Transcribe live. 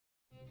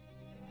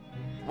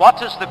What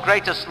is the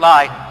greatest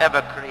lie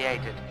ever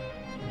created?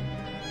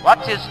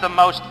 What is the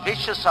most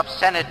vicious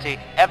obscenity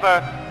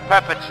ever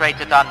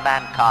perpetrated on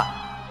mankind?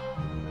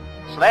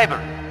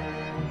 Slavery,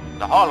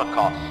 the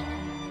Holocaust,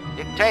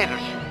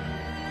 dictatorship.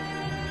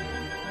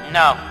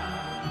 No.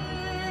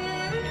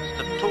 It's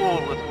the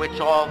tool with which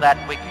all that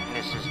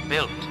wickedness is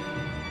built.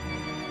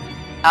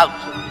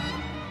 Altruism.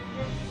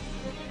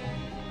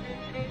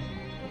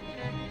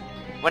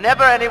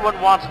 Whenever anyone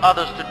wants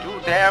others to do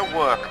their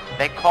work,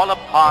 they call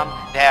upon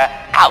their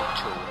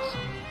altruism.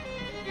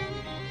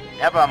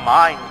 Never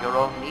mind your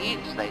own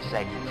needs, they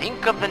say.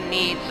 Think of the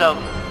needs of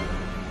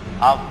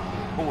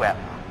whoever.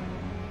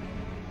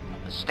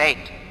 Of the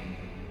state,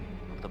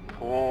 of the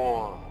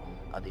poor,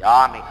 of the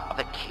army, of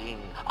the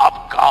king, of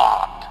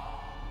God.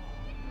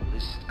 The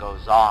list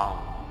goes on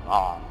and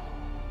on.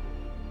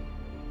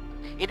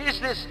 It is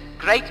this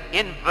great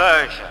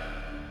inversion,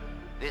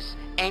 this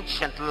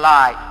ancient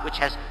lie, which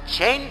has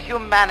chained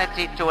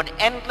humanity to an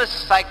endless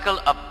cycle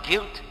of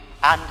guilt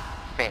and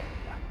failure.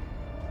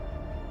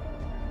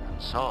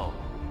 And so,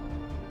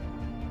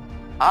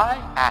 I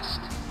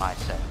asked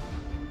myself,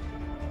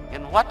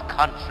 in what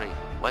country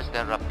was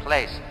there a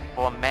place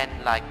for men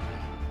like me?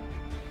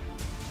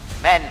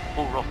 Men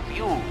who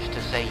refused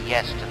to say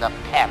yes to the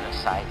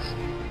parasites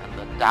and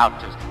the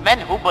doubters. Men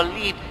who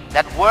believed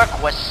that work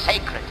was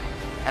sacred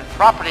and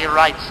property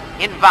rights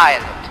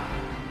inviolate.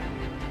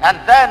 And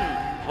then,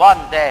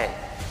 one day,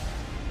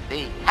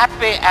 the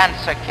happy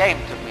answer came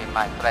to me,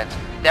 my friends.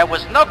 There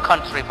was no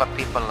country for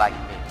people like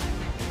me.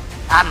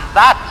 And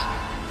that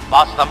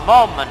was the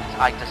moment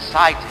I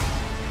decided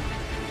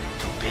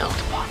to build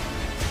one.